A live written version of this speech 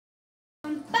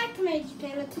welcome back to my YouTube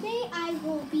channel. Today I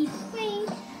will be playing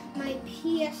my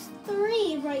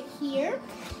PS3 right here.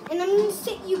 And I'm going to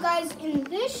sit you guys in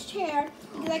this chair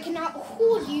because I cannot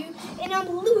hold you. And I'm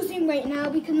losing right now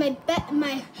because my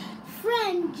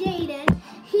friend Jaden,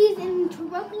 he's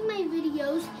interrupting my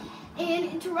videos and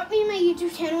interrupting my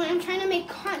YouTube channel. And I'm trying to make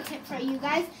content for you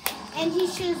guys. And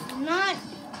he's just not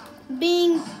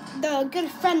being the good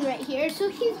friend right here. So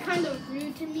he's kind of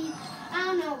rude to me. I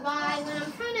don't know why. When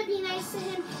I'm trying to be nice to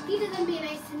him, he doesn't be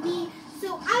nice to me.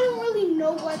 So I don't really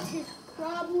know what his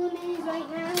problem is right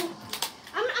now.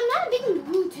 I'm not being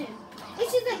rude to him.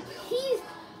 It's just that he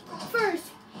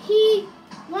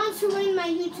wants to ruin my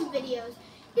YouTube videos.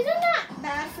 Isn't that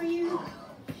bad for you?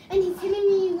 And he's hitting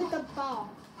me with a ball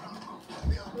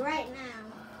right now.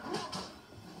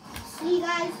 See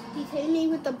guys, he's hitting me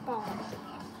with the ball.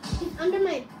 He's under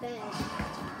my bed.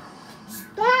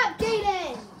 Stop,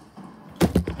 Jaden!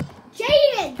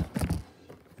 Jaden!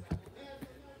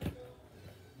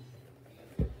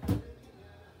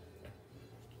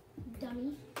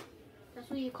 Dummy. That's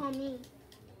what you call me.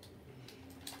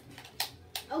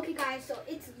 Okay guys, so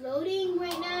it's loading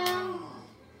right now.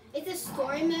 It's a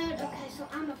story mode. Okay, so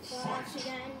I'm a flash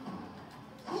again.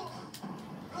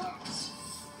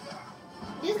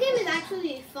 This game is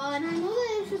actually fun. I know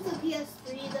that it's just a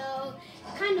PS3 though.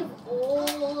 Kind of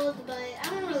old, but I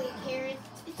don't really care.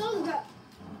 It's all about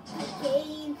the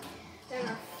games that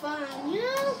are fun, you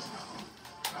know?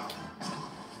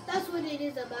 That's what it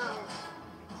is about.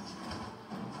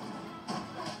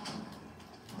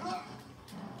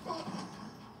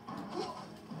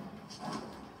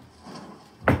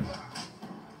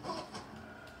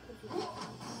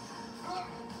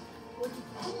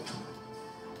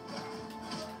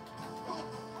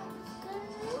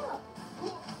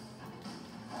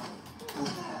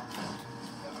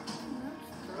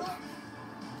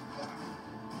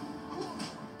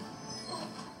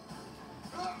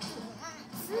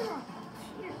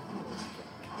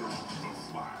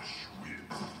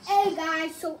 Hey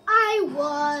guys, so I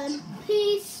won.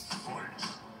 Peace.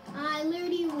 I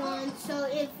literally won. So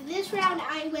if this round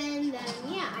I win, then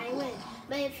yeah, I win.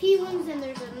 But if he wins, then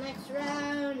there's a next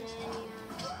round, and yeah.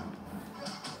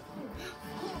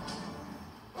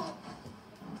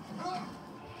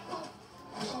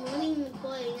 I'm letting you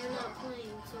play. You're not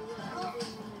playing. So what are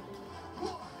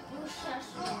you shush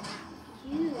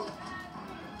you.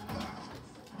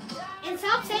 And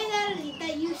stop saying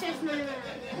that you shush my mouth.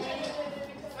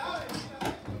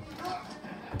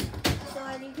 So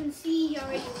as you can see, he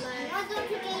already left.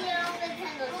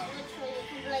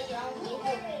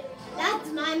 That's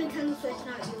my Nintendo Switch,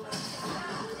 not yours.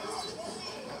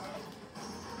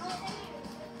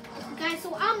 Guys, so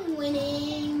I'm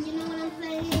winning. You know what I'm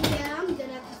saying? Yeah, I'm good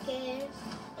at this game.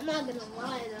 I'm not gonna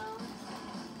lie though.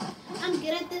 I'm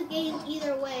good at this game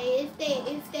either way.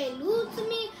 If they lose to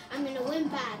me, I'm gonna win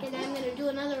back, and then I'm gonna do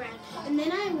another round, and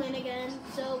then I win again.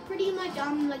 So pretty much,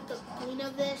 I'm like the queen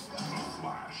of this.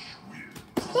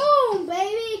 Boom,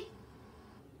 baby!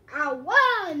 I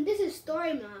won! This is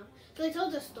story mode. So they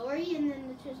told the story, and then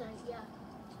it's just like, yeah.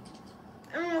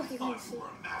 I don't know if you can see.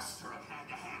 Master of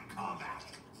hand-to-hand combat.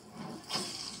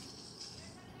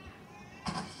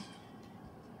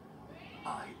 I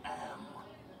am.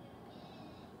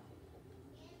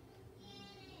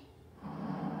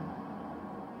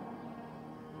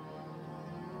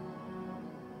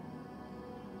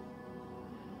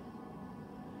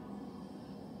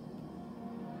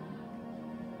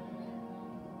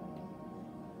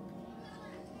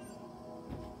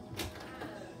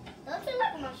 Don't you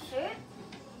like my shirt?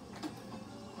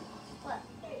 What?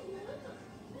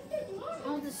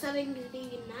 All of a sudden it's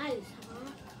being nice,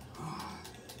 huh?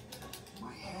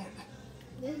 My head.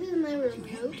 This is my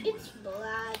remote. It's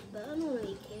black, but I don't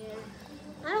really care.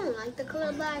 I don't like the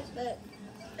color black, but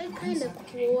it's kind of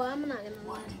cool. I'm not gonna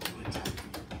lie.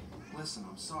 Listen,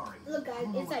 I'm sorry. Look, guys,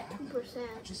 it's at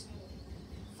 2%. Just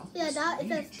Yeah, that it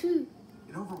says 2.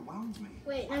 It overwhelmed me.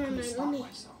 Wait, never mind. Let me.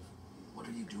 What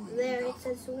are you doing? There, it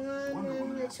says 1,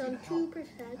 and it's on 2%.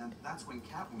 And that's when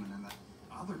Catwoman and that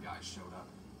other guy showed up.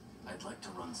 I'd like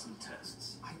to run some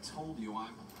tests. I told you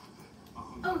I'm.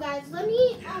 Oh, guys, let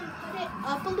me put it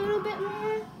up a little bit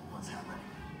more. What's happening?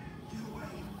 Get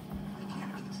away. I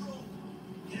can't control.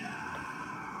 Yeah.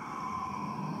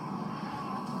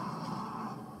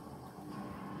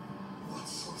 What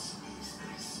sorcery is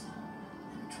this?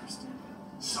 Interesting.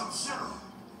 Sub-Zero.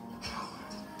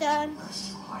 Coward. Done.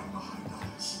 First you hide behind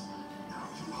others. Now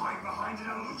you hide behind an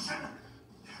illusion.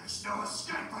 There's no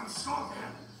escape from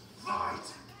Scorpion. Fight.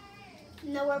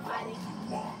 No, we're fighting.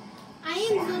 I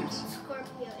am good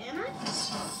Scorpio, am I?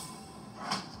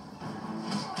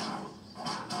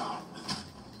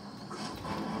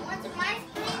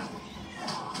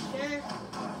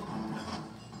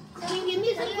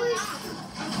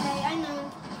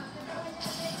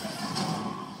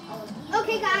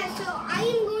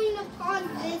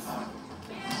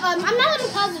 I'm not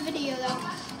gonna pause the video though.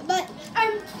 But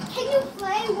can you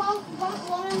play while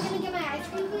I'm gonna get my ice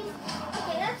cream, please?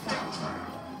 Okay, that's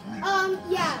fine.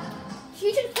 Yeah. So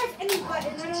you should press any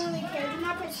button. I don't really care. Do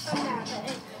not press that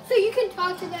button. So you can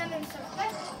talk to them and stuff. Okay?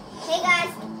 Hey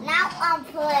guys, now I'm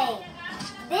playing.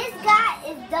 This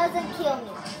guy doesn't kill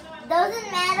me.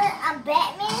 Doesn't matter. I'm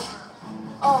Batman.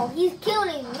 Oh, he's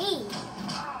killing me.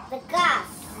 The guy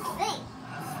stinks.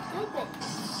 Stupid.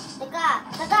 The guy.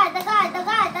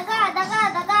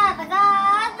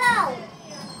 No.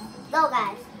 Go,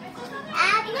 guys.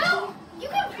 No, you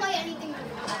can play anything you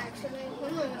want, actually.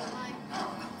 I'm not gonna lie.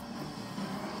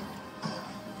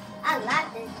 I like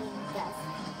this game, guys.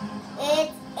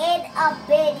 It's in a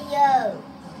video.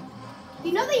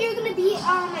 You know that you're gonna be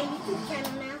on my YouTube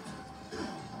channel now.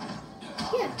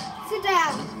 Here, sit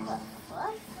down.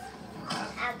 What?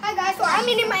 Hi guys, so I'm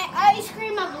eating my ice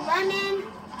cream of lemon.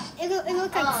 It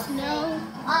looks like snow.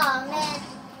 Oh man.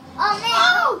 Oh man.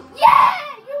 Oh yeah,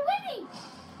 you're winning.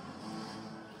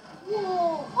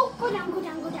 Whoa! Oh, go down.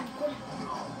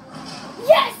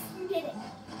 Yes, you did it.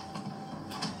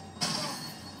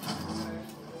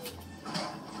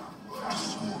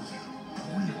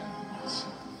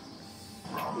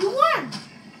 You won.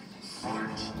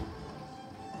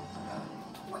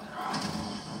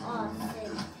 Oh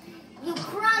shit. You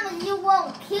promise you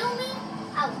won't kill me?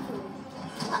 I'll kill you.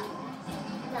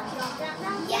 No.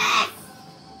 Yes.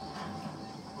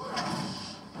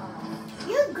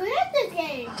 You're good at this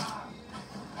game.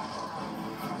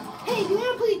 Hey, do you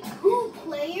want to play 2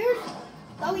 players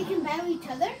so we can battle each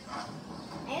other?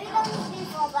 Maybe don't need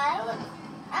this one, but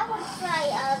I would try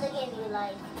the game you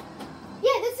like.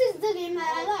 Yeah, this is the game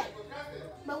that I like.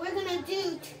 But we're gonna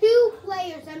do 2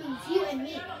 players. That means you and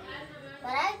me.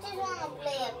 But I just want to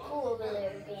play a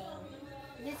cooler game.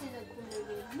 This is a cool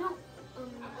game. No.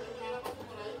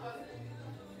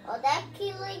 Oh, that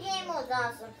killer game was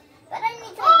awesome. But I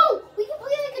need to. Oh, we can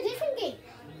play like a different game.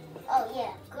 Oh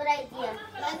yeah, good idea.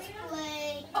 Let's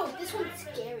play. Oh, this one's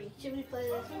scary. Should we play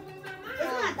this one? It's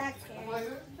not that scary.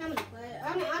 I'm gonna play it. I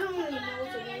don't really know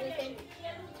what to do with this game.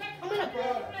 I'm gonna play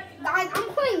it. Guys, I'm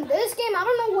playing this game. I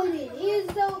don't know what it is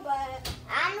though, but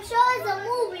I'm sure it's a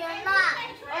movie or not.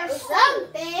 or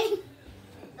something.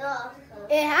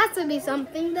 It The has to be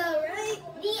something though, right?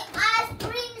 ice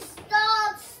cream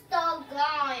stops the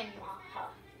game.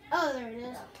 Oh, there it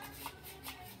is.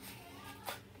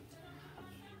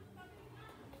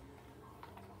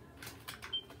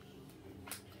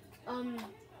 Okay.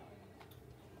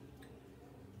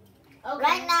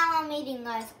 Right now I'm eating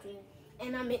ice cream.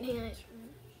 And I'm eating ice cream.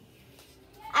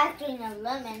 Ice cream and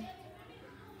lemon.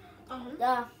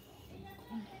 Uh-huh.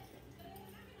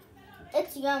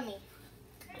 It's yummy.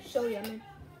 So yummy.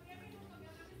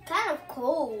 Kind of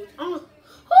cold. Oh.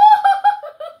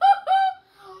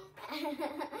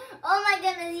 Oh my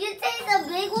goodness, you taste a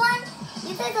big one?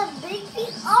 You taste a big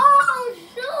piece? Oh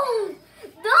shoot!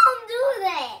 Don't do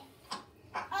that!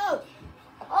 Oh.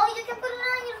 Oh, you can put it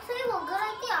on your table. Good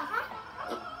idea, huh?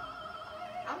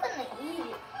 I'm gonna eat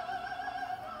it.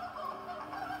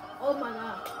 Oh my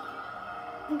god.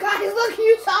 Guys, look,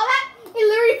 you saw that? It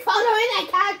literally fell away that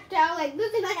cat down. Like,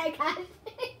 this is like a cat.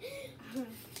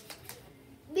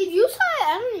 Did you saw it?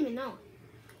 I don't even know.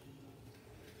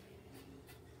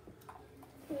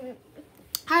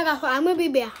 Hi guys, so I'm gonna be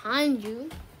behind you.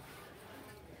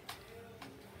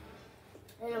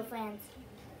 Little friends.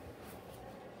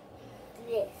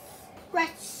 This.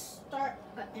 Press start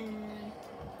button.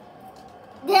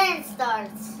 Then it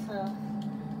starts.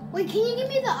 Wait, can you give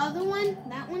me the other one?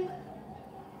 That one?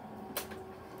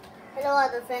 Hello,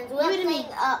 other friends. We're Give it to me. playing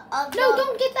No,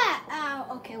 don't get that.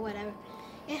 Okay, whatever.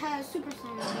 It has Super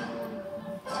Saiyan.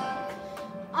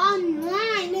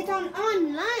 Online. It's on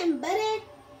online, buddy.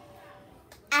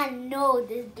 I know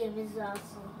this game is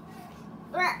awesome.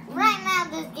 Right now,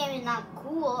 this game is not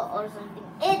cool or something.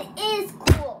 It is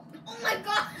cool. Oh my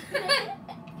god.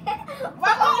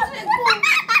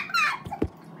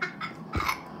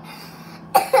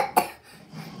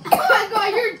 Oh my god,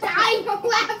 you're dying of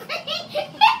laughing.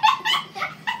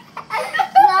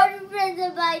 Sorry, friends,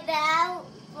 by now.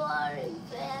 Sorry,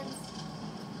 friends.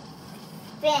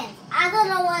 Friends, I don't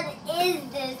know what is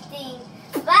this thing,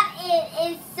 but it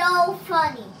is so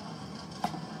funny.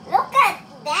 Look at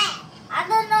that. I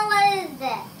don't know what is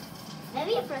that.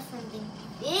 Maybe I press something.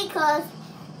 Because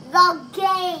the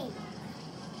game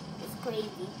is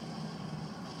crazy.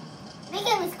 The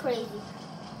game is crazy.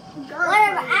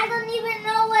 Whatever, I don't even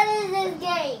know what is this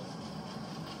game.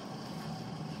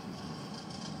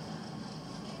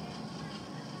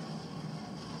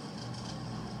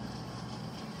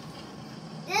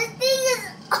 This thing is,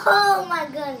 oh my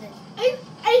goodness.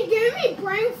 Are you giving me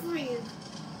brain freeze?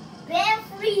 Brain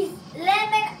freeze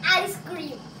lemon ice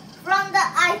cream from the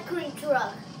ice cream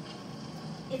truck.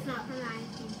 It's not from the ice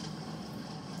cream.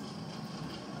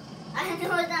 I know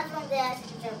it's not from the ice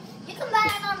cream truck. You can buy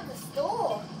it on the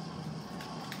store.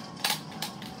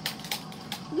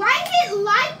 Why is it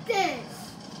like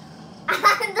this? I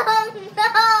don't know.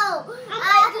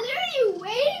 I'm literally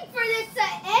waiting for this to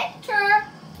enter.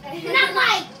 And I'm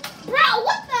like, bro,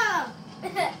 what the?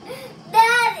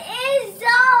 That is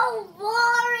so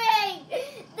boring.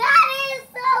 That is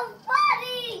so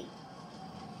funny.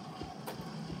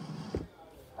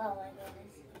 Oh my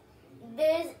goodness.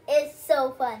 This is so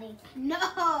funny.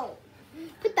 No.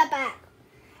 Put that back.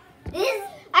 This.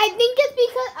 I think it's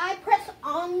because I pressed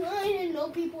online and no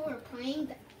people were playing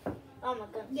that. Oh my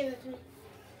goodness. Give it to me.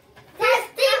 This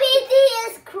DVD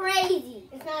is crazy.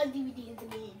 It's not a DVD, it's a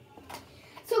game.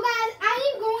 So guys,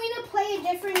 I am going to play a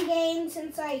different game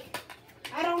since like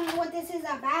I don't know what this is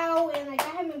about and like I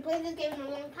haven't played this game in a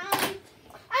long time.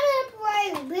 I'm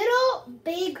gonna play Little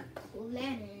Big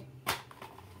Planet.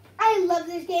 I love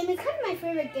this game. It's kind of my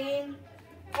favorite game,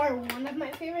 or one of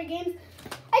my favorite games.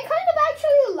 I kind of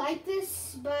actually like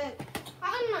this, but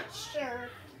I'm not sure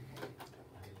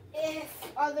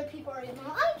if other people are gonna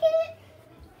like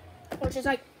it. Which is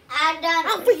like,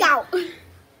 I'll freak out.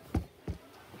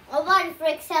 Nobody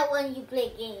freaks out when you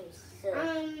play games. So.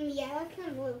 Yeah, that's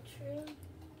kind of a little true.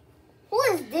 Who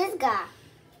is this guy?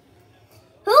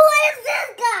 Who is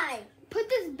this guy? Put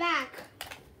this back.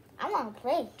 I want to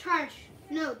play. Charge.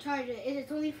 No, charge it.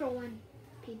 It's only for one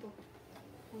people.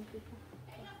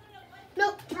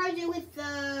 Nope, charge it with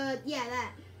the, yeah,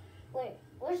 that. Wait,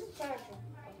 where's the charger?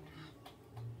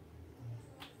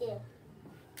 Yeah.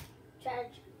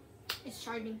 Charge. It's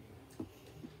charging.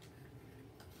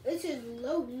 This is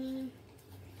loading.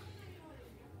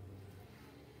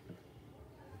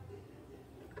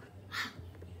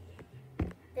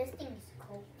 This thing is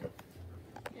cold.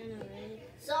 I know, right?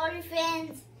 Sorry,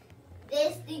 fans.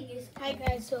 This thing is cold. Hi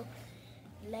guys, so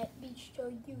let me show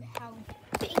you how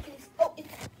big this. Oh,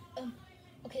 it's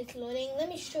okay, it's loading. Let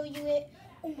me show you it.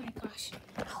 Oh my gosh.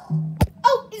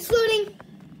 Oh, it's loading.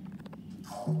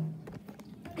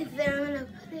 It's there. I'm gonna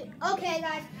put it. Okay,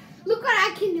 guys, look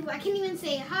what I can do. I can even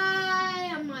say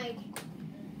hi. I'm like,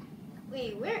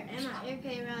 wait, where am I?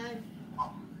 Okay, right.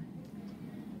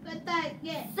 Let that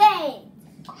get. Thanks.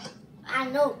 I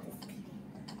know this.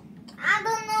 I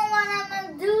don't know what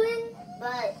I'm doing,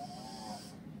 but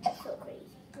it's so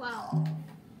crazy. Wow.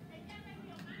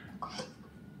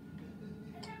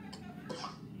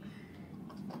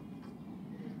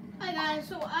 Hi guys,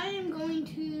 so I am going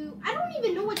to, I don't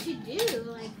even know what to do,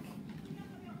 like,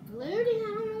 literally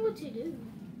I don't know what to do.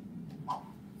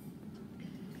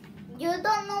 You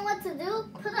don't know what to do?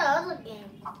 Put another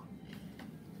game.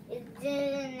 It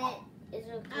didn't. It's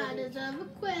okay. I deserve a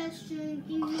question,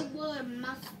 you know what I'm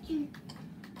asking.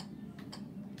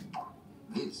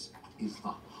 This is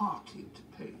the Hearted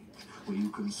page, where you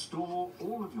can store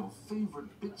all of your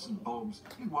favorite bits and bobs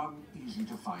in one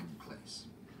easy-to-find place.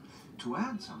 To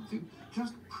add something,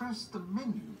 just press the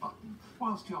menu button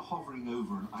whilst you're hovering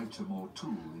over an item or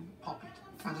tool in Pop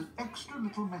It, and an extra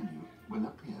little menu will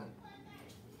appear.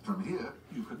 From here,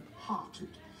 you can heart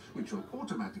it, which will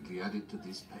automatically add it to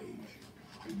this page.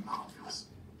 Marvelous.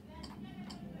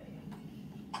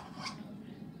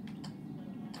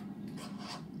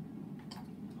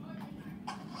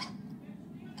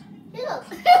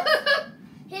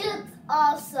 He looks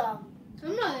awesome.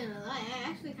 I'm not gonna lie, I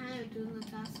actually kind of do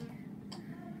look awesome.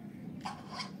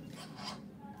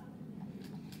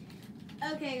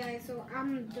 Okay guys, so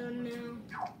I'm done now.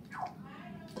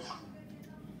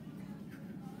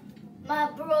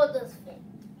 My brother's face.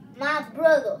 My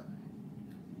brother.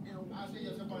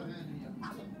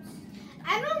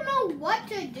 I don't know what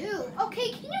to do.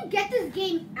 Okay, can you get this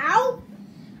game out?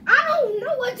 I don't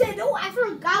know what to do. I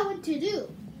forgot what to do.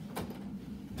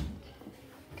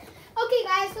 Okay,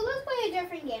 guys, so let's play a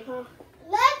different game, huh?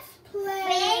 Let's play...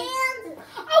 Fans?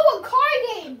 Oh, a card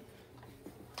game.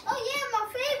 Oh yeah, my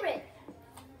favorite.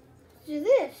 Do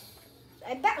this.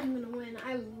 I bet I'm gonna win.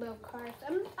 I love cards.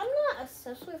 I'm not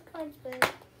obsessed with cards,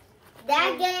 but...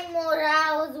 That game mode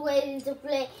I was waiting to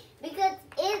play because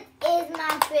it is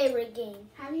my favorite game.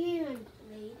 Have you even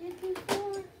played it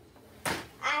before?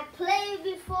 I played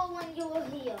before when you were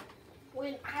here.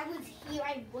 When I was here,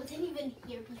 I wasn't even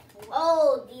here before.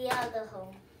 Oh, the other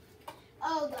home.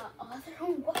 Oh, the other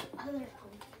home? What other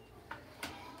home?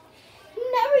 You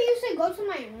never used to go to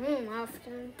my room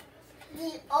often.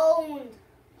 The old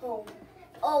home.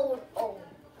 Old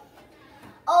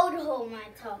home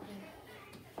I'm talking.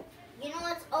 You know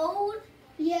what's old?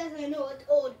 Yes, I know it's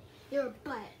old. Your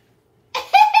butt.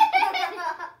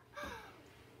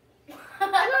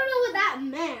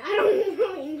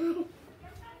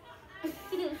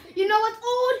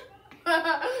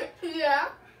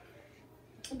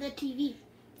 TV.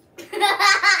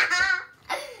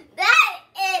 That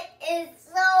it is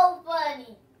so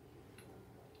funny.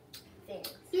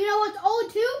 Thanks. You know what's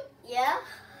old too? Yeah?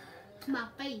 My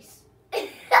face.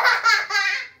 Don't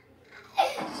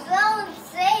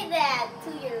say that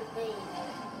to your face.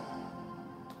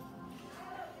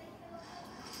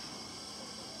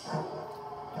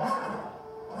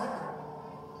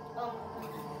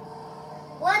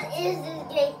 What is this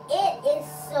game? It is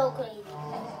so crazy.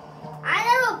 I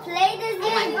never played this game. Oh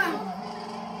my god.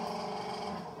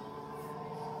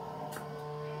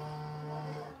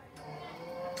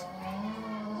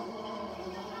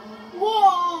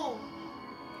 Whoa!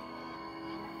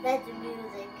 That's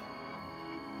music.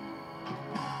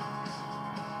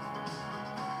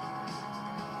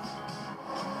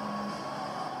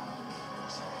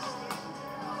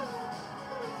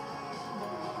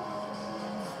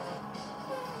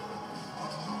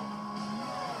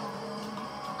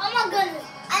 Oh my goodness,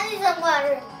 I need some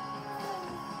water.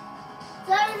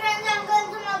 Sorry friends, I'm going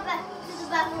to the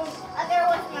bathroom. I gotta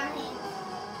wash my hands.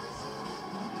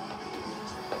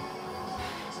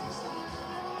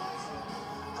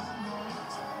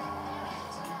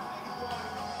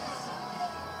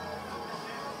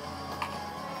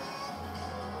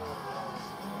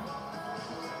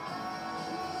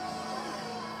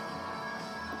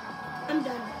 I'm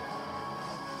done.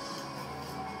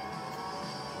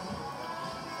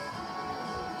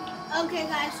 Okay,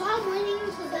 guys, so I'm waiting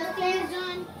until the thing is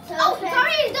done. Oh, it's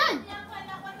already done.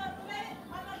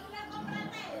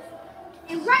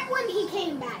 And right when he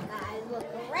came back, guys, look,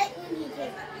 right when he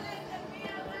came back.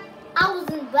 I was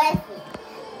in bathroom.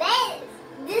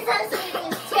 This ice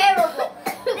cream is terrible.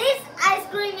 This ice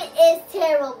cream is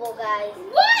terrible, guys.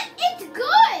 What? It's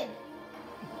good.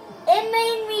 It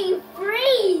made me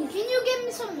freeze. Can you give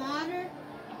me some water?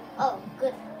 Oh,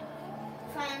 good.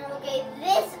 Fine, okay.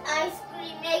 This ice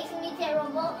cream makes me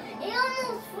terrible. It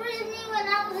almost froze me when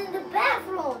I was in the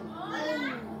bathroom.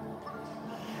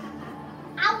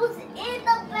 I was in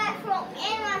the bathroom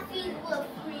and my feet were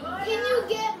freezing. Can you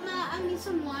get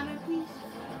some water, please?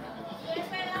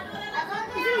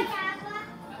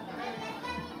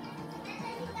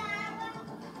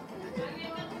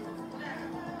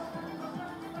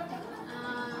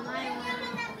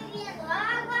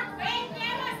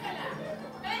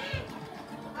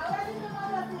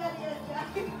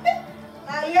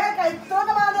 Tú no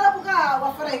estás mandando a buscar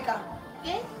agua fresca.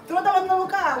 ¿Qué? Tú no estás mandando a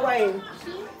buscar agua ahí.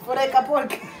 Sí. Fresca,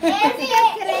 porque Ese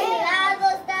helado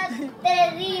está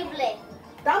terrible.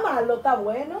 está malo, está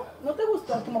bueno. ¿No te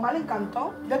gustó? ¿A tu mamá le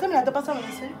encantó? ¿Ya terminaste pasar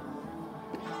ese?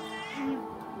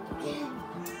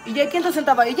 ¿Y ya quién te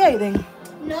sentaba ahí, Jaden?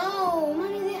 No,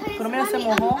 mami, deja eso. Pero mira, se Mami,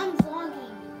 mojó. I'm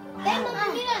vlogging. Ven, mamá,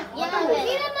 mira. Ya Mami, me veo.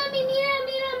 mira, mami,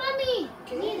 mira, mami.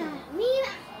 ¿Qué?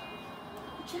 Mira.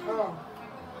 Oh.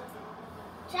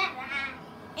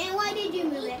 And why did you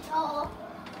move it?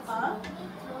 ¿Ah?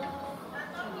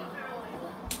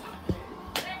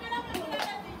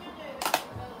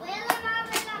 Voy a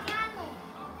lavarme la mano.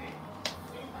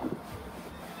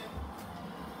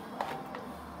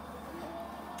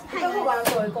 ¿Tú estás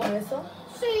jugando hoy con eso?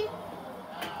 Sí.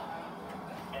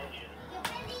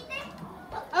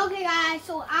 Okay, guys,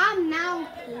 so I'm now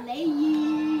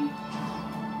playing.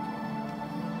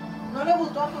 ¿No le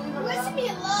gustó a tu hijo? Wish ¿verdad? me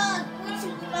luck. Wish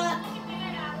me luck.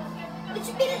 Wish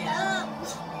me luck.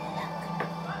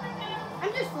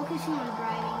 I'm just focusing on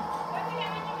driving.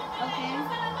 Okay.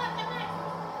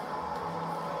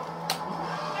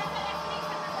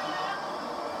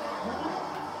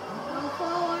 Go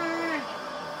forward.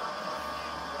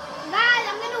 Guys,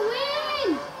 I'm gonna win.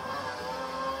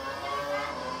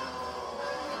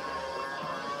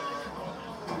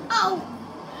 Oh.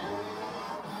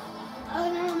 Oh,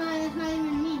 never mind. It's not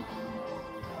even me.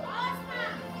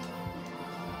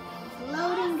 It's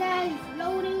loading, guys. It's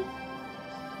loading.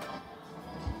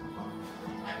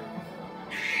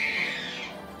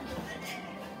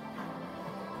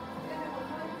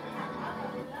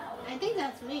 I think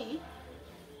that's me.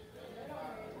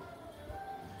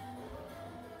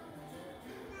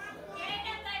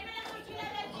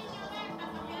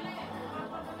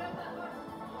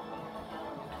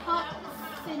 Hot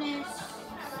finish.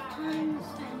 Time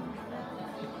spent.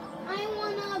 I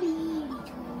wanna be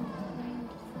between.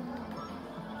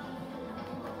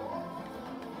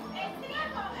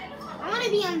 I wanna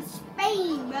be on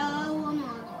Spain, bro. I'm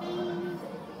on Spain.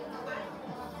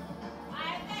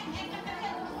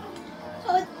 So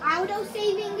it's auto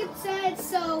saving, it said.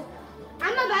 So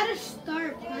I'm about to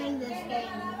start playing this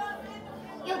game.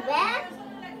 You bad?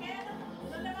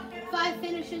 5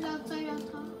 finishes outside on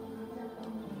top.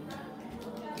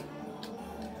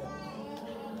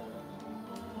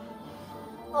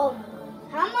 Oh,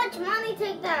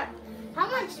 take that? How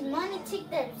much money take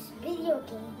that video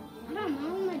game? I don't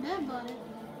know. My dad bought it.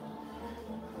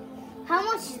 How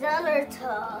much dollar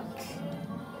talk?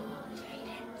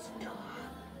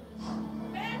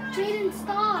 Jaden,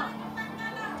 stop.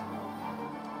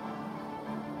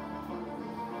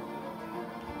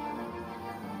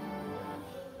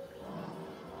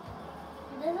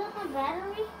 Does it have a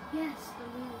battery? Yes, the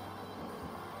wheel.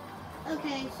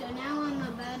 Okay, so now I'm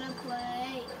about to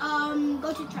play. Go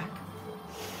to track.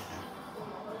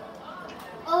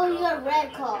 Oh, you're a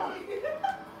red car.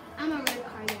 I'm a red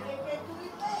car guy.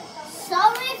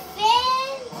 Sorry,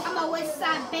 fans. I'm a West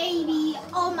Side baby.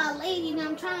 Oh, my lady,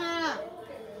 I'm trying to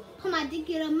put my dick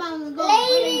in a mouth and go.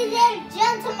 Ladies and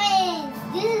gentlemen,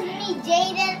 this is me,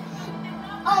 Jaden.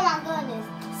 Oh my goodness.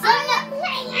 I'm not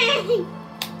playing.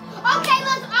 Okay,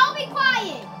 let's all be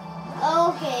quiet.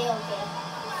 Okay.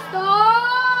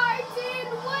 Start in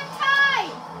what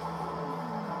time?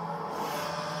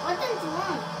 What time do you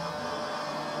want?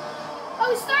 Oh,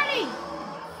 it's starting.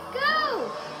 Go.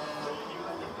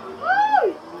 Woo.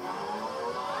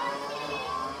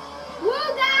 Woo,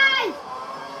 guys.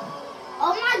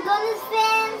 Oh my goodness,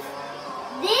 fans.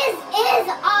 This is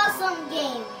an awesome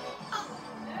game.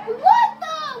 What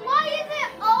the? Why is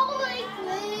it all like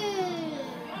this?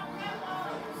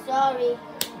 Sorry.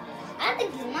 I think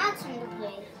it's my turn to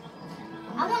play.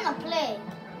 I want to play.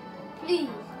 Please.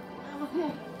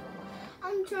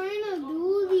 I'm trying to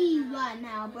do these right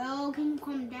now, bro. Can you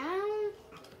come down?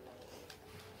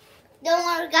 Don't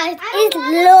worry, guys. I It's don't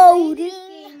wanna loading. play this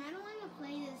game. I don't want to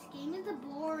play this game. It's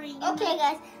boring. Okay,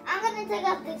 guys. I'm going to take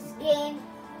off this game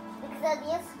because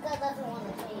Jessica doesn't want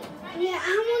to play it. Yeah, I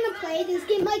don't want to play this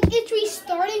game. Like, it's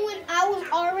restarting when I was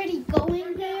already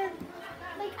going there.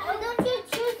 Like, Why don't you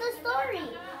choose the story?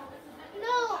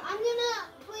 no, I'm gonna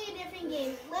play a different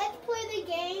game. Let's play the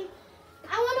game.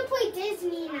 I want to play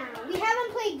Disney now. We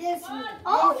haven't played Disney.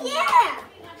 Oh, yeah.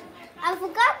 I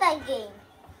forgot that game.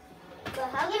 So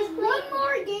how do There's you play one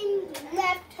more game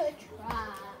left to try.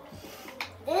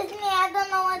 Disney, I don't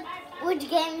know which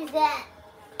game is that.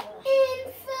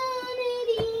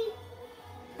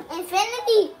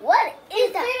 Infinity? What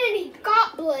is that? Infinity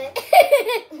Gauntlet.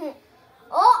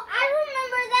 Oh, I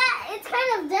remember that. It's kind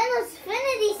of Dennis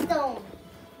Infinity Stone.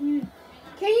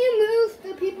 Can you move?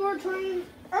 The people are trying.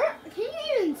 Can you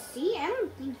even see? I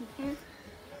don't think you can.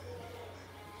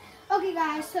 Okay,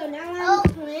 guys. So now I'm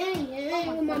playing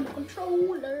with my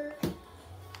controller.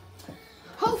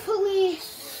 Hopefully,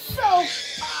 so.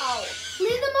 Oh,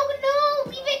 leave the mobile. No,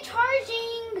 leave it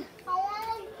charging. I want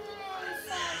to play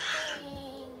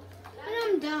something. And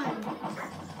I'm done.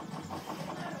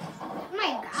 Oh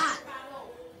my God.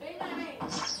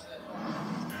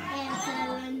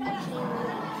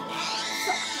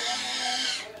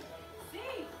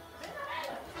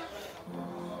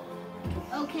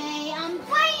 Okay, I'm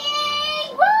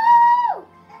playing. Woo!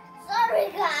 Sorry,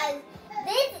 guys.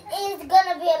 This is going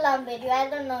to be a long video. I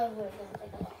don't know if we're going to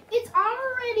take it. It's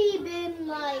already been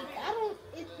like,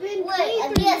 it's been Wait,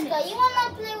 23 Jessica, minutes. you want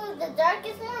to play with the dark?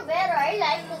 It's more better. I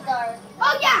like the dark.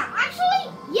 Oh yeah,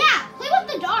 actually, yeah, play with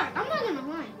the dark. I'm not gonna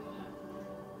lie.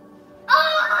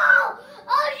 Oh,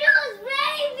 Joe's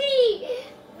baby!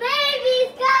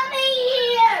 Baby's coming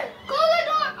here! Close the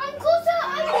door. I'm closer.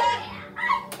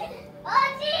 Oh,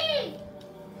 gee!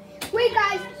 Wait,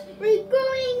 guys, we're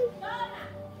going.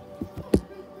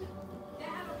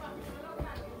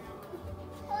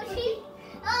 Oh, she.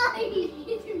 Oh, I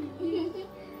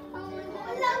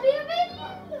love you, baby.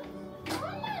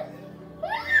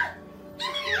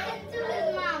 To his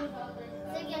mom.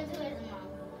 Take him to his mom.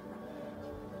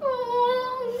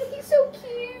 Oh, he's so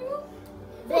cute.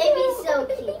 Baby's so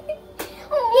cute.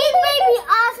 His baby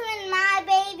awesome and my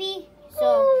baby. So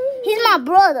he's my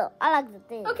brother. I like the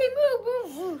thing. Okay,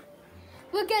 move.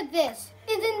 Look at this.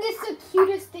 Isn't this the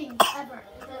cutest thing ever?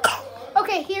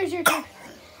 Okay, here's your turn.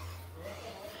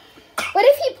 What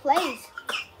if he plays?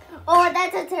 Oh,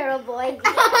 that's a terrible idea.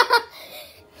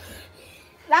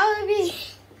 That would be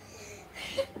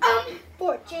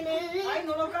unfortunate. Ay,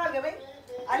 no lo cargue, ven.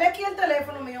 Hale aquí el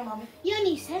teléfono mío, mami. Yo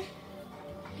ni sé.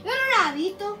 Yo no la he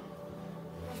visto.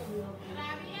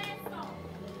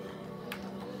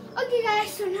 Okay,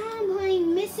 guys, so now I'm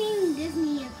playing Missing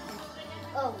Disney.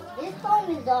 Oh, this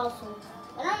phone is awesome.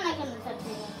 But I'm not going to touch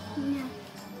it. No.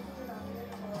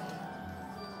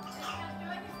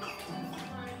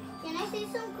 Can I say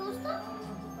some cool stuff?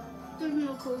 There's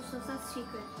no cool stuff. That's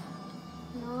secret.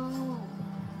 No.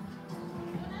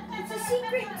 It's a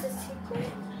secret. It's a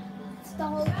secret.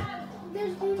 Stop.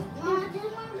 There's only. No, I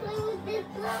just want to play with this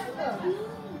brother.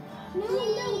 No.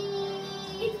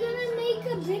 It's gonna make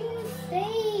a big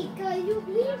mistake.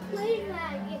 We played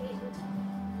that game.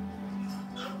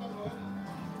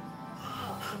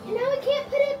 And now we can't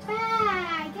put it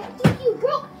back. I think you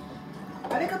broke.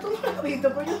 Marica, tú no lo has visto,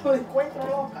 pero yo no lo encuentro,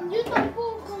 loca. Yo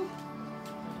tampoco.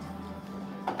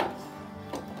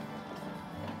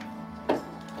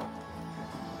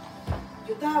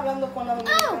 Yo estaba hablando con la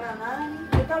dominicana Nani.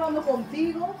 Yo estaba hablando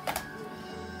contigo.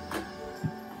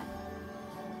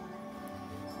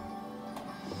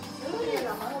 Yo no tenía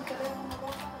la mano que le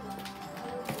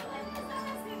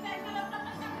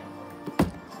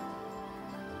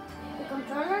The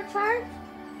controller charge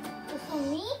is for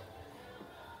me.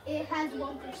 It has 1%.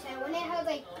 When it has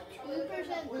like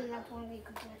 2%, then that's when we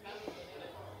compare.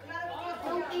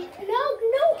 No,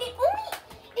 it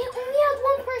only has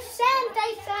 1%.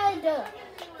 I said.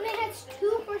 When it has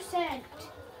 2%.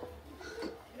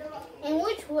 In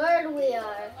which word we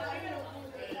are?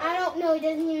 I don't know. It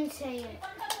doesn't even say it.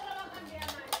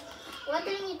 Why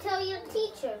didn't you tell your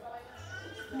teacher?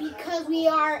 Because we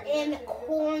are in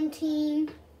quarantine.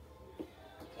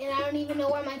 And I don't even know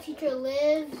where my teacher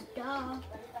lives. Duh.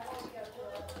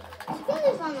 She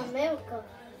lives from America.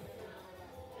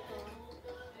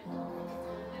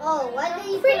 Oh, why did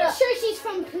you Pretty put up? sure she's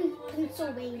from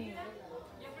Pennsylvania.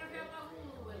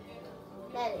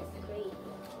 That is crazy.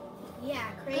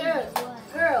 Yeah, crazy.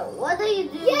 Girl, what do you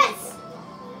do? Yes!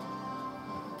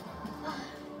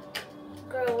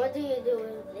 Girl, what do you do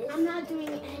with this? I'm not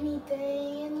doing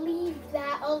anything. And leave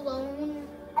that alone.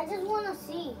 I just want to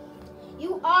see.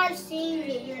 You are seeing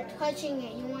it. You're touching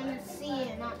it. You want to see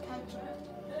it, not touch it.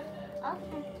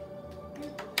 Okay.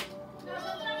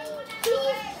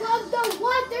 Please plug the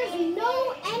what? There's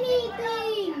no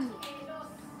anything.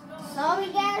 Sorry,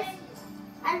 guys.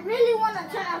 I really want to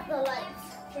turn off the lights.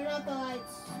 Turn off the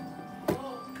lights.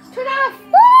 Turn off.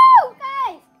 Woo,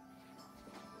 guys.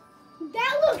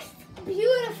 That looks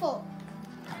beautiful.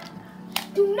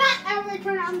 Do not ever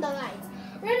turn on the lights.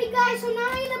 Ready, guys? So now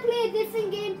I'm going to play a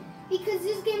different game because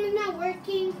this game is not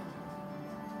working.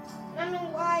 I don't know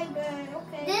why, but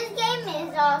okay. This game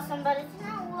is awesome, but it's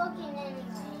not working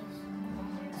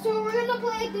anyways. So we're going to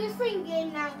play a different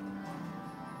game now.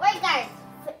 Wait, guys.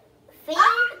 Fans?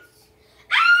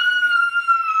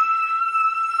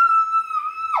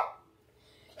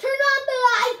 Turn on the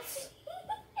lights.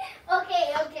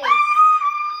 Okay, okay.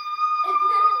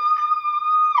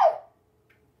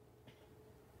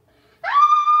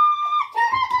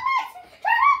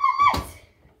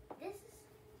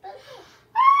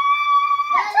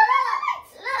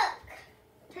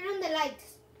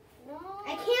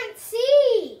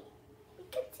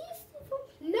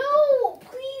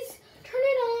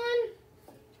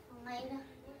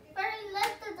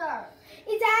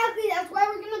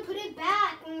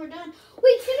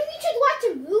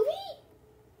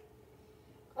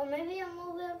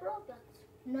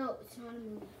 No, it's not a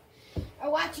movie. Are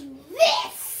watching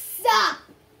this.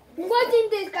 Watching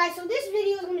this, guys. So this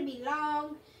video is going to be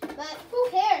long, but who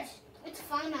cares? It's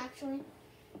fun, actually.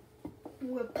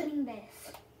 We're putting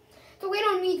this. So we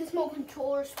don't need this remote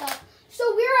controller stuff.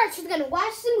 So we're actually going to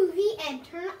watch the movie and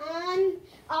turn on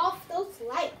off those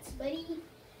lights, buddy.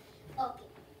 Okay.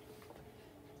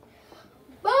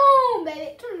 Boom,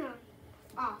 baby. Turn on.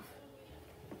 Off.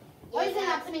 Why is it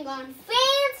not putting on?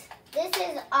 Fans, this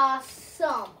is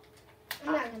awesome.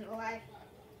 I'm not going to lie.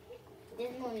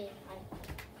 This movie is fun.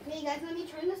 Okay, guys, let me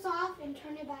turn this off and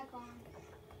turn it back on.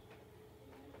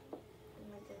 Oh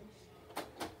my goodness.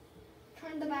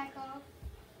 Turn the back off.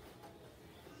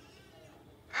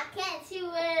 I can't see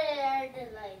where are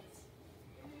the lights.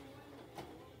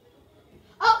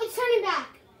 Oh, it's turning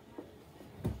back.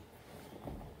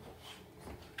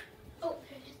 Oh,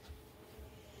 there it is.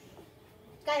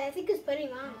 Guys, I think it's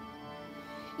putting on.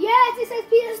 Yes, it says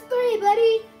PS3,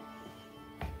 buddy.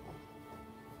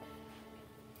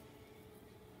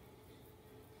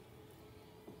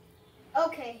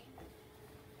 Okay.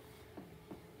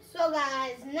 So,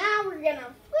 guys, now we're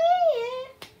gonna play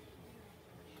it.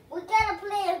 We gotta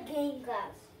play a game,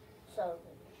 guys. So,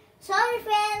 sorry,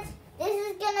 fans. This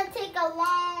is gonna take a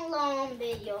long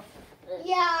video.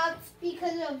 Yeah, it's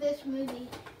because of this movie.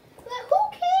 But who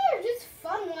cares? It's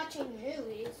fun watching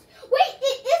movies. Wait,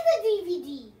 it is a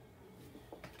DVD.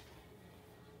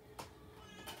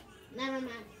 Never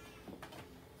mind.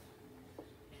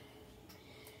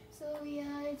 So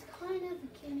yeah, it's kind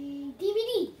of beginning.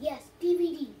 DVD, yes,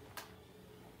 DVD.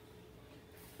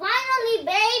 Finally,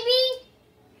 baby.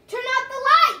 Turn off the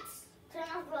lights. Turn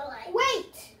off the light.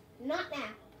 Wait, not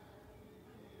now.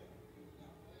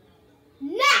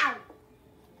 Now.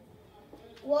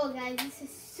 Whoa, guys, this is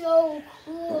so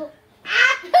cool.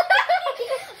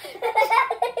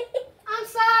 I'm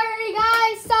sorry,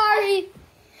 guys. Sorry.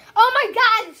 Oh my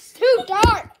God, it's too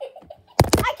dark.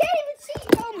 I can't even see.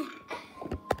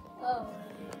 Oh.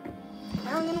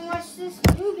 this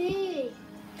movie.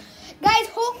 Guys,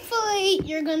 hopefully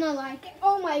you're gonna like it.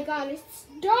 Oh my god, it's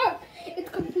dark. It's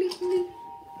completely...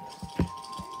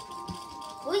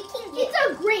 It's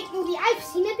a great movie. I've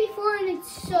seen it before and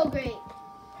it's so great.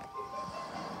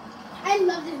 I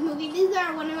love this movie. These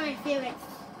are one of my favorites.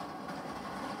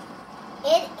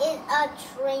 It is a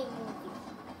train movie.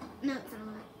 No, it's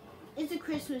not. It's a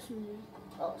Christmas movie.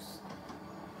 Oh,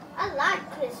 I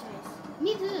like Christmas.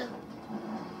 Me too.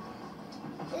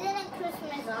 Isn't it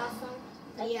Christmas awesome?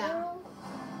 Like, Yeah. girl?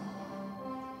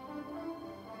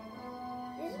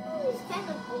 This movie is kind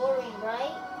of boring,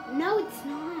 right? No, it's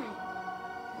not.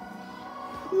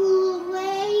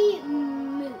 Play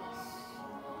Moose.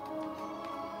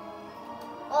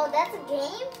 Oh, that's a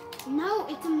game? No,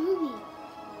 it's a movie.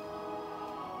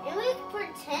 And we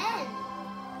pretend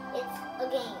it's a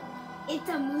game. It's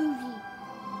a movie.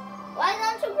 Why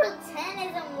don't you pretend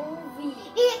it's a movie?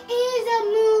 It is a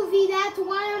movie. That's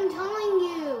why I'm telling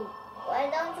you.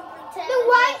 Why don't you pretend? Then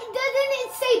why doesn't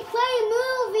it say play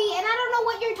movie? And I don't know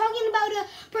what you're talking about.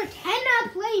 Pretend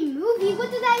I play movie. What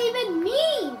does that even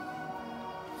mean?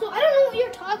 So I don't know what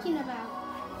you're talking about.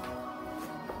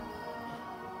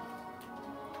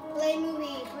 Play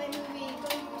movie. Play movie.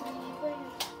 Play movie. Play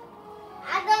movie.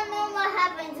 I don't know what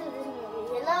happened to this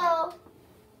movie. Hello?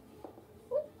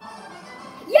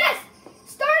 Yes!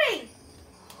 Starting!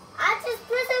 I just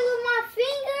pressed it with my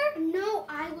finger. No,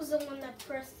 I was the one that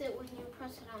pressed it when you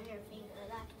pressed it on your finger.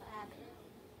 That's what happened.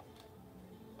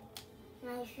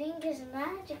 My finger's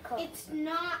magical. It's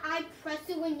not. I pressed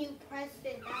it when you pressed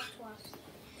it. That's what.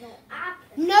 No, I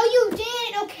No, you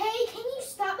didn't, okay? Can you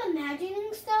stop imagining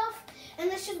stuff? And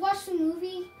let's just watch the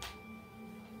movie.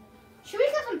 Should we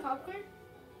get some popcorn?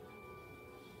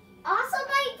 Awesome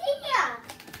idea.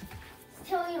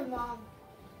 Tell your mom.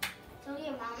 Tell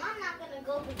your mom. I'm not going to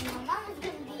go because my mom is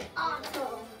going to be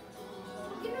awesome.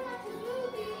 We're gonna watch the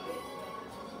movie.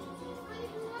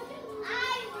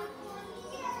 I want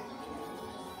to hear.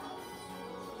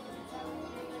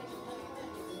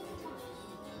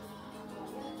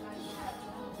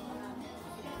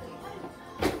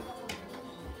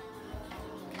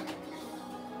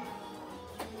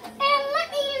 And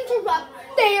let me interrupt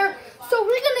there. So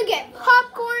we're gonna get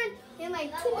popcorn in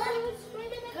like 2 hours.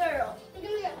 Girl, We're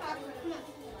gonna get popcorn. Come on.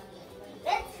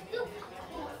 let's do.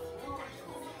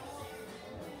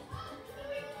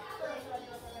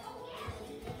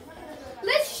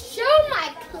 Let's show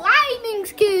my climbing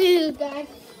skills, guys.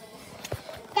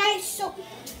 Guys, so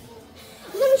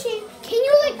let me see. Can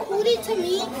you like hold it to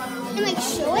me and like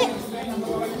show it?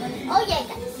 Oh, yeah,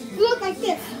 guys. Look like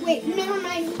this. Wait, never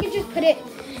mind. We can just put it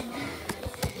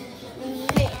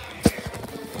there.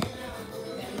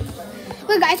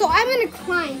 Look, guys. So I'm gonna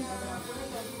climb.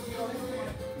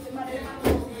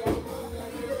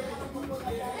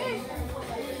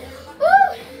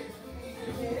 Woo!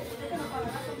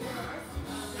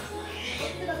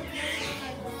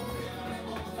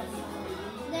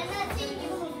 They're not seeing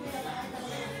you.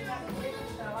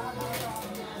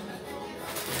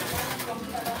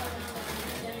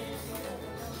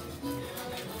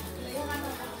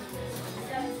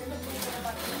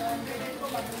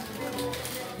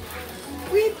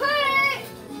 We put it.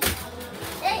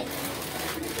 Hey,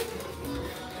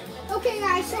 Okay,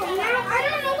 guys. So now I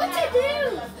don't know what to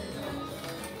do.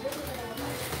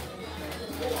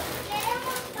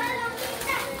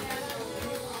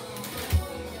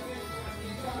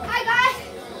 Hi, guys.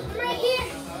 I'm right here.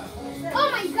 Oh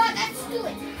my God, that's still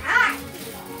hot.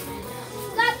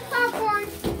 Got popcorn.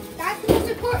 That's most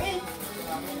important.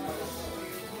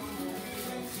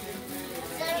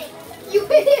 sorry. You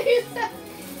hit yourself.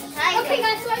 Hi, Okay,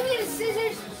 guys. So I need a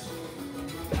scissors.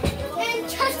 And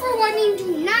just for warning,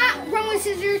 do not run with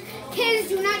scissors. Kids,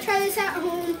 do not try this at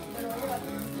home.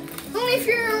 Only if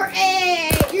you're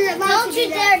allowed Don't to do you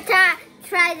that. dare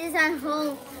try this at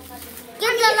home. Give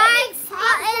Mami, the you can likes make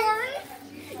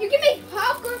popcorn. You can make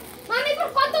popcorn. Mami, ¿por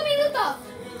cuántos minutos?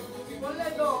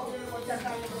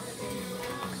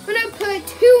 I'm gonna put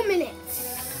 2 minutes.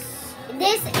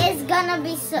 This is gonna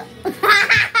be so.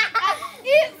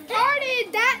 It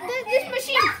farted. This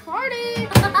machine farted.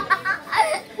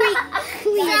 Wait,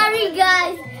 please. Sorry,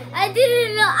 guys. I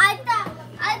didn't know. I thought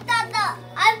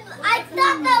the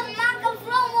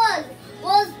microphone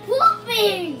was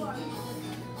pooping.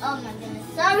 Oh my goodness.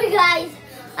 Sorry, guys.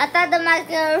 I thought the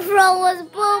microphone was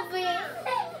pooping.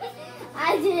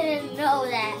 I didn't know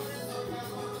that.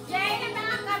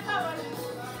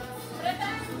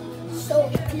 So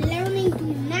if learning, do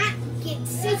not get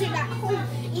scissors at home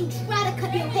and try to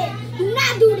cut your hair. Do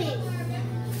not do this.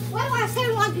 Why do I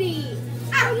sound like this?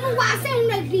 I don't know why I sound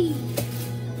like this.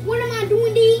 What am I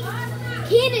doing this?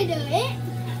 Canada, eh?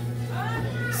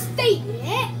 say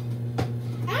it.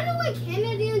 I don't know why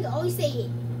Canadians always say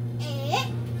it.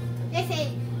 They say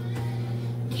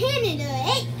Canada.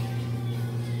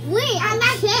 Wait, I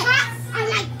like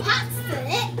pasta.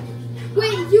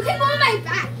 Wait, you can go on my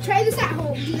back. Try this at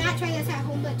home. Do not try this at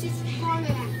home, but just go on my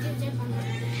back. Just jump on my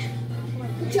back.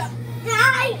 Good job.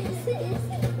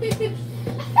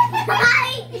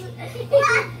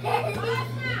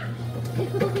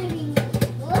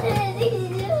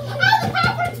 Oh, the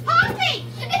popcorn's popping!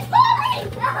 It's popping!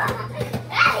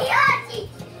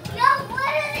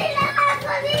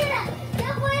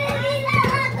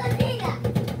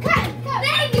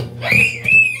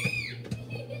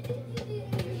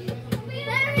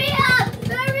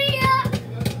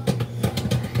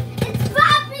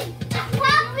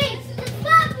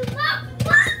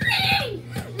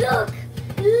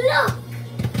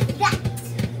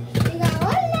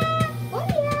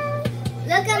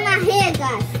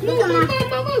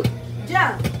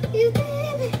 Ya.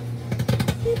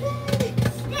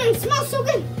 It smells so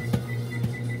good.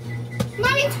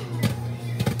 Mommy,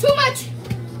 too much.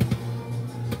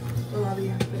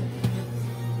 Todavía.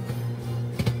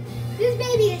 This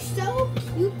baby is so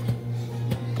cute.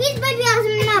 He's baby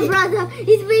awesome and my brother.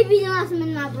 He's baby awesome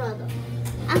and my brother.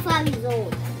 I'm 5 years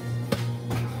old.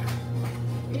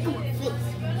 Look at my face.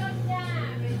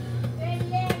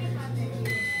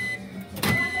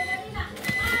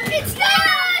 It's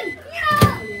done!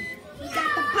 Yeah! We got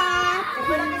the pop.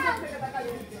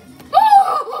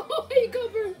 Oh, he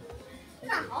covered.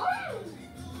 Not hard.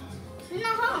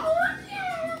 Not hard.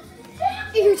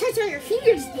 If you touch on your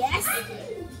fingers, yes.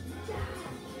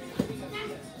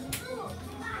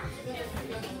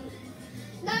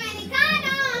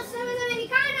 Dominicanos! Somos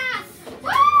Dominicanas!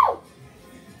 Woo!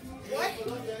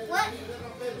 What?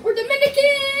 We're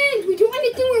Dominicans! We do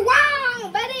anything we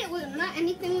want! But it was not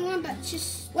anything we want, but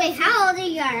just... Wait, how old are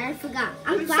you? I forgot.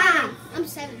 I'm 5. 7. I'm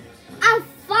 7. I'm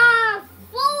 5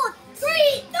 foot. 3,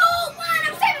 2, 1!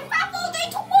 I'm 7, 5, 4,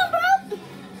 3, 2, 1, bro!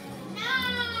 No!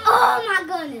 Oh my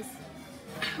goodness.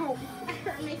 Ow, I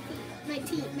hurt my feet. My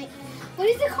teeth. What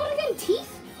is it called again? Teeth?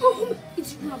 Oh,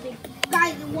 it's rubbing.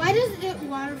 Guys, why does it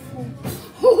waterfall?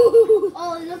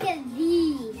 Oh, look at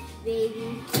these,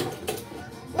 baby.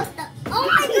 What the? Oh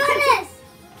my goodness!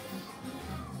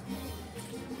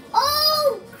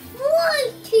 Oh,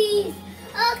 cruelties!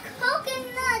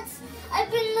 Coconuts! I've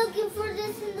been looking for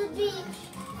this in the beach.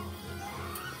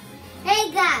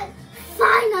 Hey guys,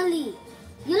 finally!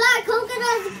 You like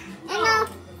coconuts? And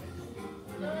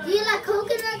do you like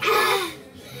coconuts, guys?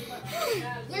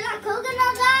 You like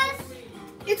coconut, guys?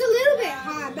 It's a little bit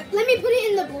hot, but let me put it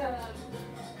in the bowl.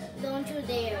 Don't you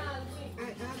dare.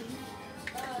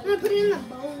 I'm gonna put it in the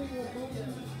bowl.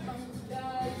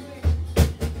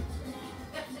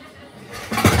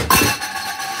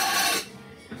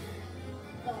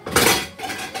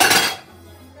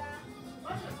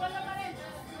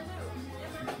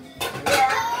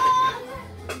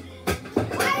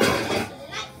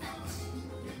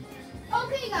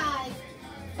 Okay, guys.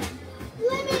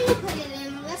 Let me put it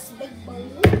in this big bowl.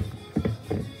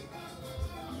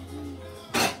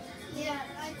 Yeah,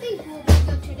 I think we'll be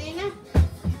good today now.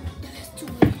 Let's do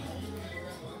it.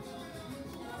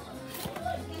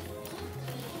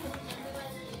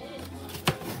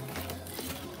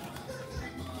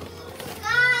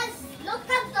 Guys, look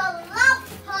at the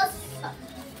lobster.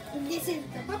 This is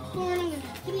the popcorn. I'm gonna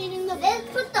put it in the bowl. Let's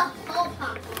put the whole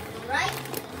popcorn, right?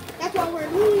 That's what we're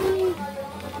doing.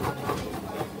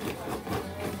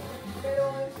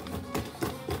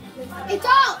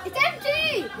 It's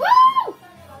empty. Woo!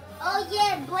 Oh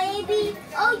yeah, baby.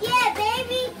 Oh yeah,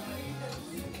 baby.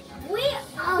 We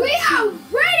are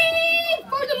ready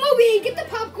for the movie. Get the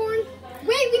popcorn.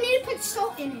 Wait, we need to put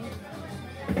salt in it.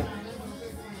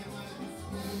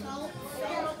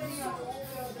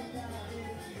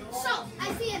 Salt. I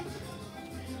see it.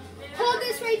 Hold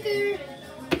this right there.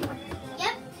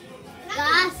 Yep.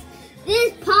 Guys,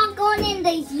 this popcorn in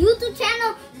the YouTube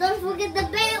channel. Don't forget the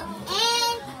bell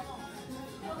and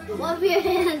rub your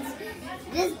hands.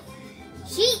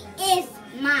 She is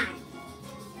my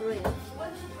friend.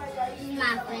 She's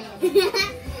my friend.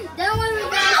 Don't worry,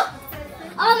 guys.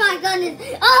 Oh my goodness.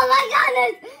 Oh my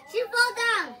goodness. She fell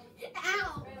down. Ow.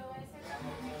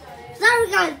 Sorry,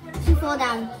 guys. She fell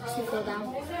down. She fell down.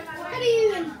 How do you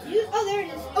even do? Oh, there it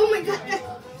is. Oh my god.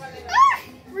 Ah!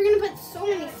 We're gonna put so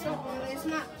many salt on it. It's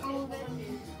not all of it.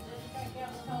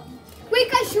 Wait,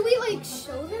 guys, should we like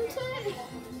show them to it?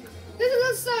 This is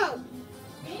the soap.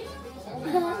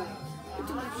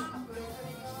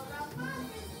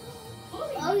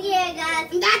 Oh yeah, guys.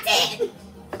 That's it.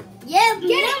 Yeah,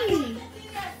 Get it.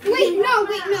 Wait, no.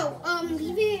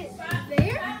 Leave it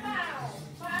there.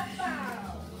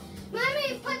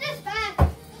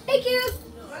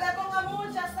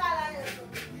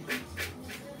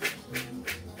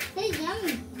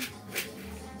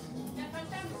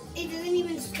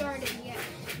 started yet.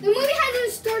 The movie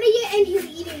hasn't started yet and he's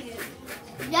eating it.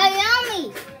 Yeah,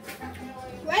 yummy.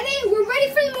 Ready? We're ready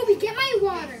for the movie. Get my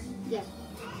water. Yeah.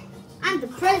 I'm the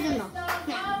prisoner.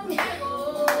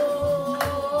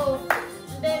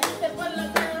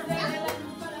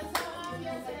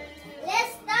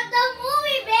 Let's start the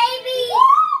movie, baby.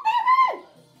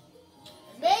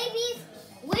 Babies,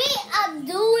 we are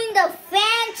doing the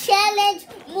fan challenge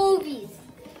movies.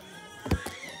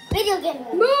 Video game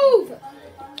movies. Move.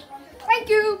 Thank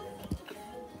you.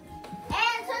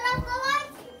 And turn off the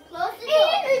lights. Close the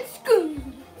door. And it's good.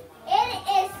 It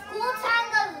is school time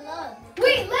to learn.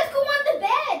 Wait, let's go on the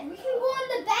bed. We can go on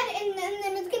the bed and then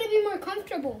it's gonna be more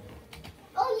comfortable.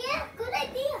 Oh yeah, good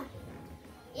idea.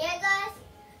 Yeah, guys.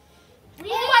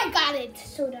 Oh my god, it's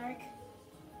so dark.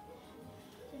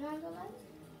 Turn on the lights.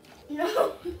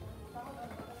 No.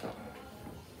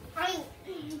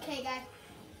 Okay, guys.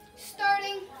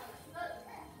 Starting.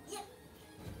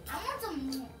 I want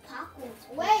some popcorn.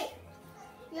 Wait.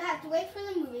 You have to wait for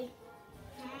the movie.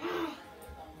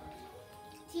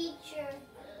 Teacher.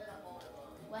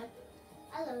 What?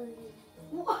 I love you.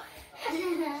 What?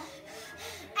 Am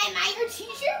I your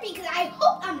teacher? Because I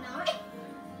hope I'm not.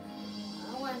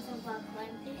 I want some popcorn.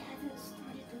 It hasn't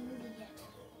started the movie yet.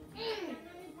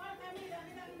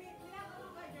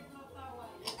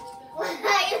 Why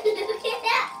are you looking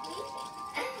at me?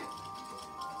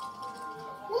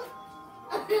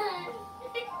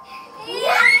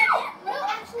 No,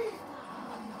 actually.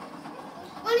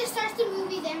 When it starts the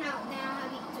movie, then I'll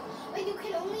have eat it. But you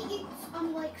can only eat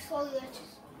like slowly. Let's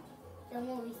just. The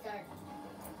movie starts.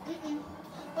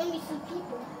 When we see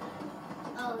people.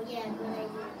 Oh yeah, good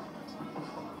idea.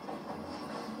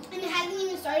 And it hasn't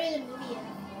even started the movie yet.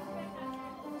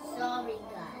 Sorry,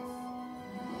 guys.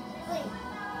 Wait,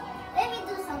 let me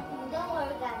do something. Don't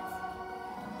worry, guys.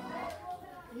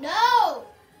 No!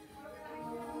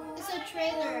 It's a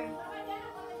trailer.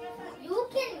 You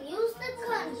can use the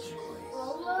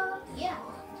controller. Yeah.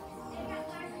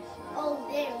 Oh,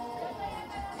 there we go.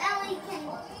 Now we can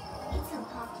eat some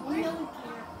popcorn. No, we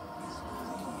can't.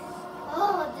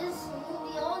 Oh, this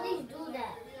movie always do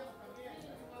that.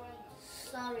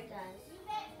 Sorry, guys.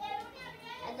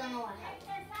 I don't know what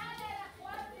happened.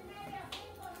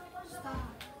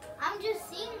 Stop. I'm just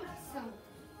seeing some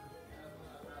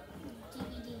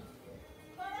DVD.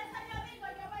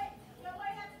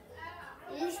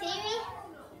 Did you see me?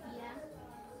 Yeah.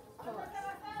 Cool.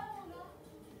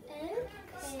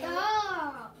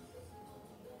 Stop.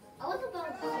 I was about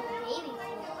to put a baby to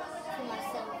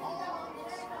myself.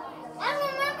 I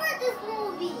remember this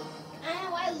movie. I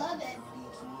know, I love it.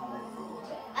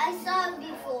 I saw it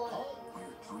before.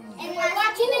 And we're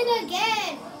watching it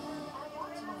again.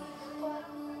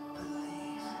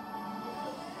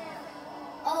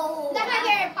 Oh, That's my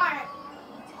favorite part.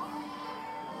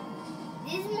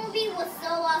 this movie was so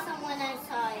awesome when I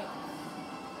saw it.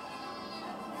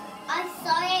 I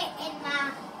saw it in the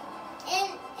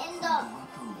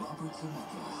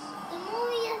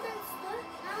movie hasn't started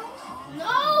now.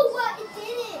 No, but it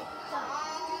didn't.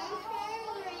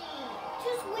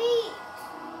 Just wait.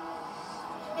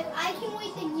 If I can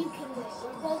wait, then you can wait.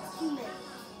 We're both humans.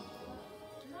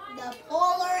 The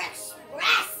Polar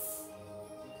Express.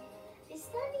 It's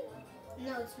starting.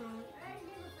 No, it's not.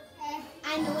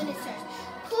 I know when it starts.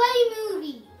 Play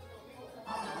movie.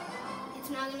 It's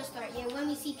not gonna start yet. When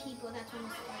we see people, that's when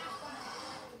it starts.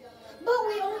 But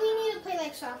we only need to play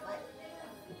like softly.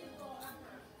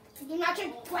 Do not just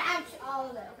grab all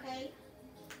of it, okay?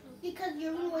 Because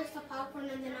you're gonna waste the popcorn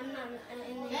and then I'm not.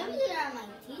 Maybe you're my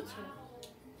teacher.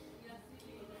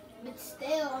 But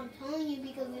still, I'm telling you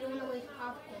because we don't want to waste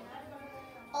popcorn.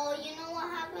 Oh, you know what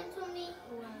happened to me?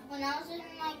 When I was in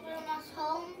my grandma's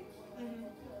home,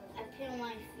 I peeled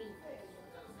my feet.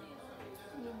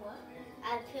 You what?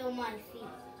 I peeled my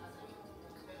feet.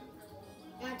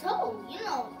 My toe, you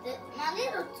know, my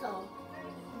little toe.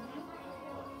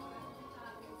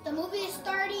 The movie is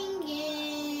starting Can in.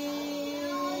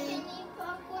 you eat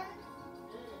popcorn?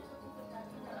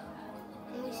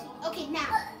 Let me see. Okay,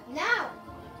 now.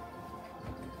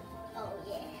 Oh,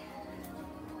 yeah.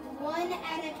 One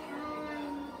at a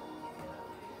time.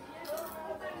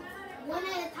 One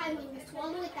at a time. When you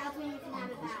swallow it, that's when you can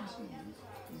have it back.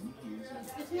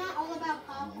 It's not all about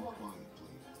popcorn.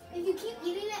 If you keep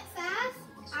eating it fast,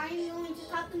 I'm going to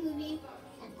stop the movie,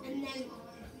 and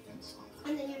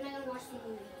then you're not gonna watch the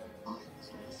movie.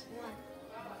 What?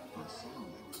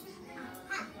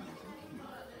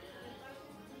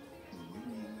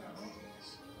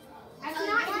 I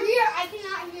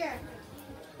cannot hear.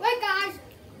 Wait, guys.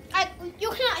 You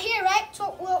cannot hear, right?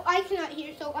 So, well, I cannot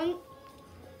hear. So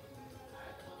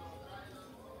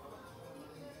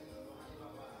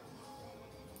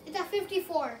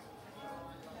 54.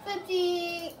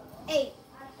 58.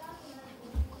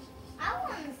 I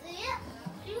want to see it.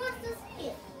 She wants to see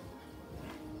it.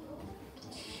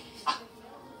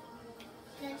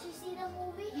 Can't you see the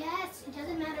movie? Yes, it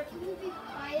doesn't matter. Can you be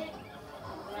quiet?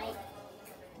 Right.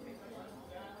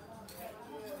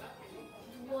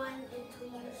 One until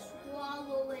you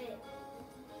swallow it.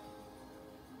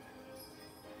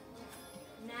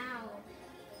 Now.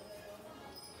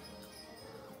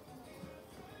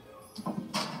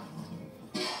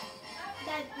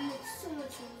 That makes so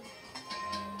much sense.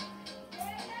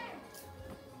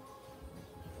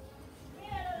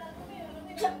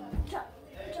 Chop, chop,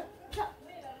 chop, chop.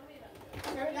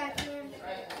 Never got here.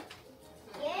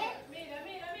 Yeah?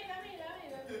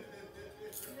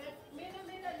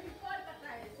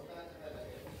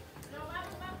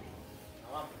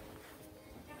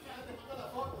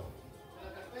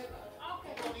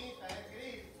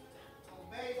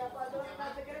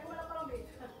 ¿Te quieres comer la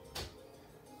palomita?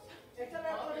 Échale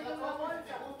la palomita en una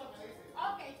bolsa.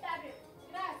 Ok, está bien.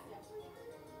 Gracias.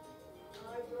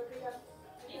 Ay, creo que ya.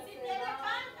 Y si tiene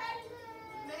pan,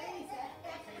 me dice.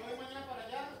 Si voy mañana para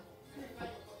allá,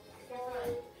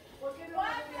 ¿Por qué no?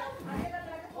 Hay que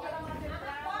tener que comer la más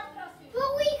temprano. But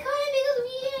we couldn't because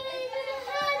we didn't even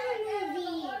have the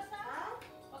movie.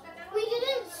 We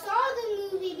didn't saw the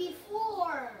movie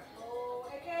before. Oh,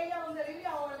 es que ella donde vive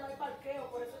ahora no hay parqueo,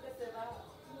 por eso que se va.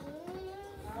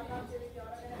 Ah, no, sí, que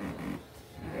ahora que...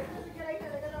 Esto si quieres que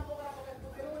deje tampoco la porque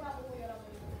pusieron una bulla ahora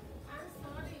mismo. I'm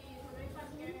sorry, no hay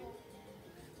parqueo.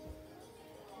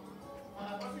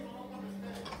 para la próxima vamos con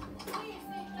ustedes. Sí,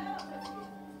 claro que sí.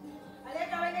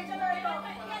 Aleca, ven, échale esto.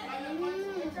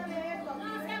 Échale esto. No,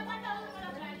 se aguanta uno con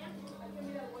la playa. Hay que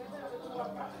mirar, güey, pero que tú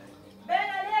guapas. Ven,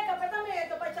 Aleca, pétame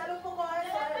esto para echarle un poco a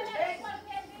eso. Ven.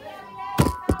 Cualquier día,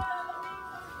 viernes, sábado,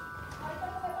 domingo. Ay,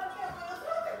 pero de parqueo.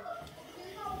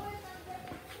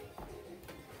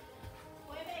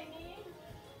 Pueden ir.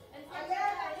 El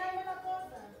Aleca, echarle una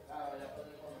cosa. Claro, ya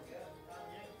pueden cuando quieran. Está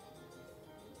bien.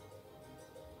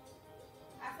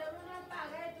 hacer unos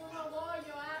espaguetis, unos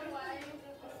bollos, algo ahí. Un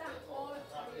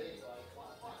sancocho. Rapidito, ahí.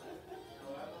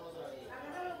 Nos vemos otro día.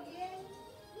 Agárralo bien.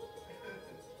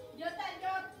 Yo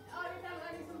ahorita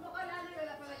organizo un poco la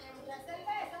nevera para que mucha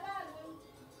cerveza o algo.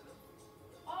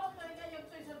 Oh, pero ya yo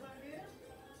estoy sorprendida.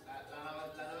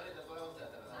 La neverita puede usted,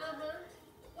 ¿verdad? Ajá.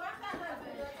 ¿Cuántas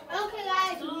cervezas? Okay,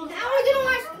 guys, now we're gonna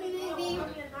watch the movie.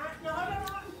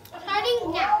 Starting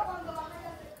now.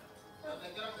 ¿Dónde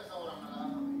quiero que sobra?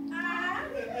 Ah.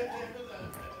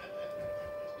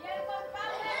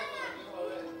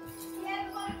 Y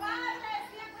el compadre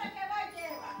siempre que va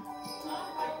lleva.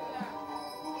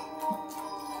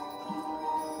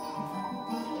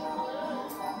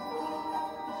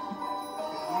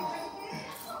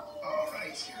 All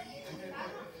right, here you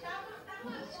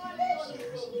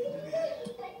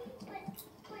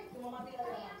Tu mamá tira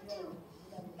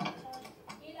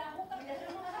Y la juca que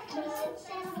tenemos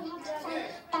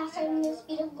Faster than the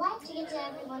speed of light to get to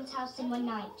everyone's house in one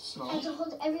night. So? And to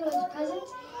hold everyone's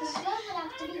presents, the sled would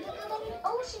have to be bigger than an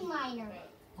ocean liner.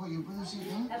 Oh, your brother said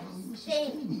that? Oh, he was just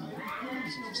kidding me.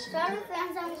 Sorry,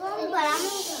 friends, I'm home, but I'm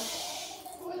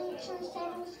We're sure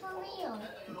Santa was for real.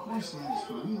 Of course Santa's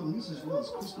for real, and he's as real as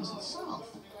Christmas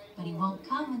itself. But he won't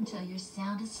come until you're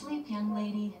sound asleep, young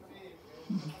lady.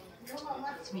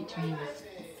 Sweet dreams.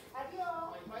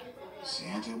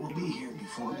 Santa will be here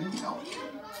before you know it,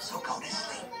 so go to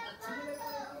sleep.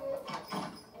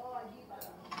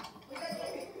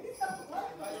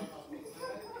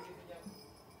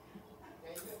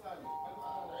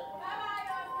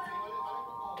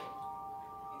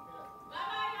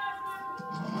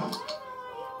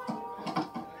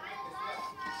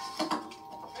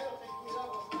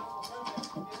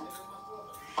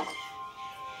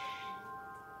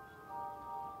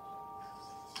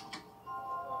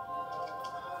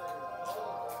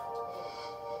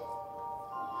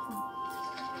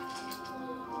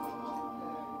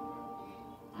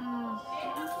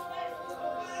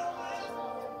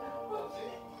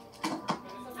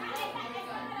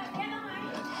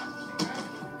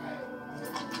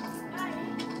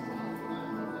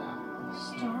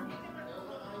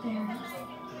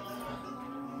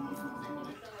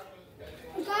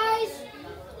 Guys,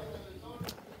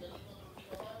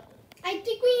 I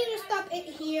think we need to stop it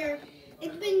here.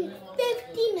 It's been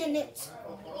 50 minutes.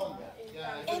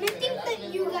 And I think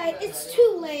that you guys, it's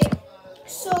too late.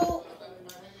 So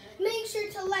make sure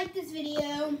to like this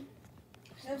video,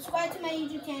 subscribe to my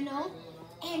YouTube channel,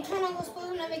 and turn on those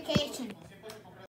post notifications.